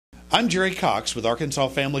I'm Jerry Cox with Arkansas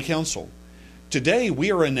Family Council. Today we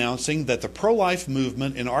are announcing that the pro-life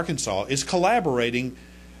movement in Arkansas is collaborating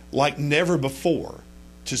like never before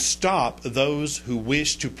to stop those who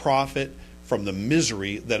wish to profit from the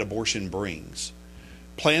misery that abortion brings.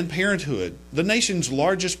 Planned Parenthood, the nation's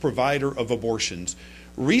largest provider of abortions,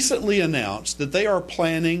 recently announced that they are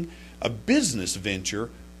planning a business venture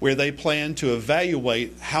where they plan to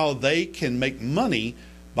evaluate how they can make money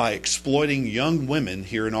by exploiting young women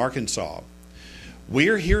here in Arkansas.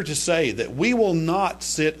 We're here to say that we will not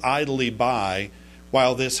sit idly by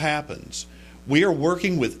while this happens. We are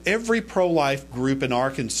working with every pro-life group in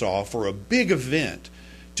Arkansas for a big event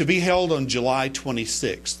to be held on July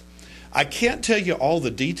 26th. I can't tell you all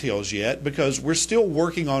the details yet because we're still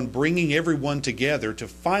working on bringing everyone together to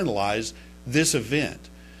finalize this event.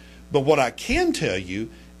 But what I can tell you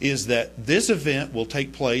is that this event will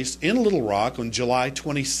take place in Little Rock on July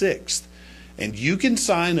 26th. And you can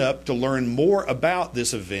sign up to learn more about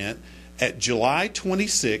this event at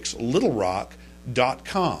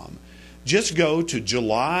July26littlerock.com. Just go to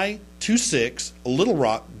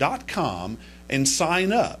July26littlerock.com and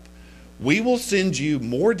sign up. We will send you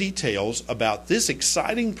more details about this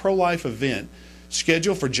exciting pro-life event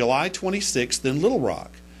scheduled for July 26th in Little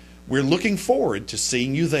Rock. We're looking forward to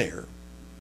seeing you there.